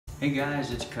Hey guys,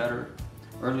 it's Cutter.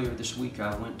 Earlier this week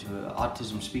I went to an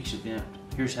Autism Speaks event.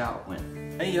 Here's how it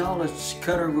went. Hey y'all, it's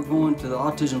Cutter. We're going to the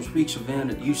Autism Speaks event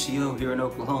at UCO here in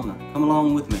Oklahoma. Come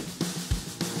along with me.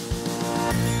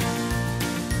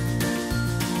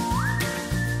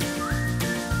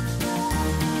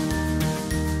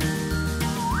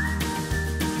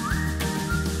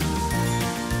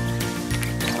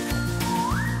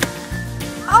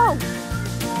 Oh!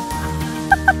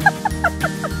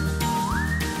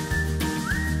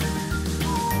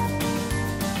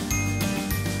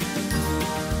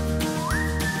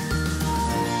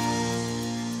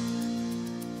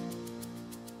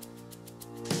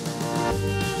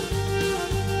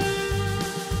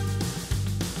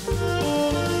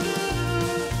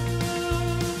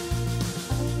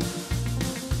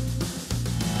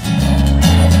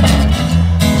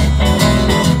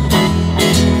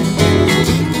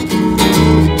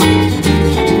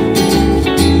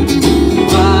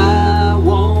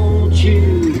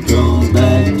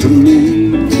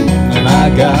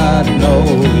 Got no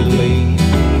relief.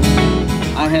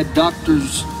 I had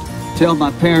doctors tell my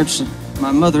parents and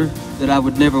my mother that I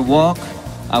would never walk,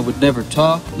 I would never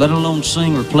talk, let alone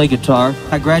sing or play guitar.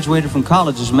 I graduated from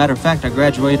college. As a matter of fact, I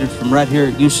graduated from right here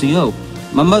at UCO.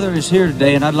 My mother is here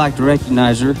today and I'd like to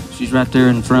recognize her. She's right there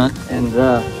in front. And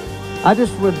I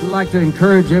just would like to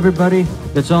encourage everybody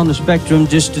that's on the spectrum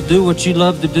just to do what you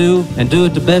love to do and do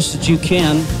it the best that you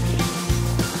can.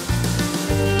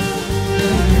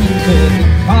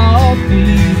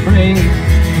 Coffee break,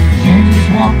 you just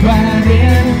walked right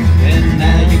in, and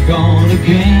now you're gone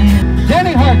again.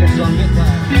 Danny Hargis on guitar.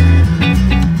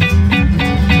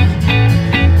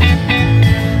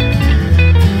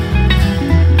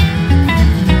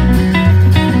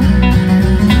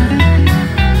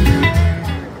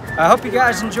 I hope you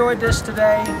guys enjoyed this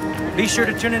today. Be sure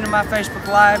to tune into my Facebook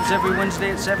Lives every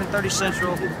Wednesday at 7:30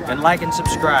 Central and like and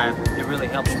subscribe. It really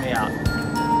helps me out.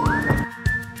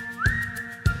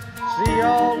 See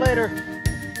y'all later.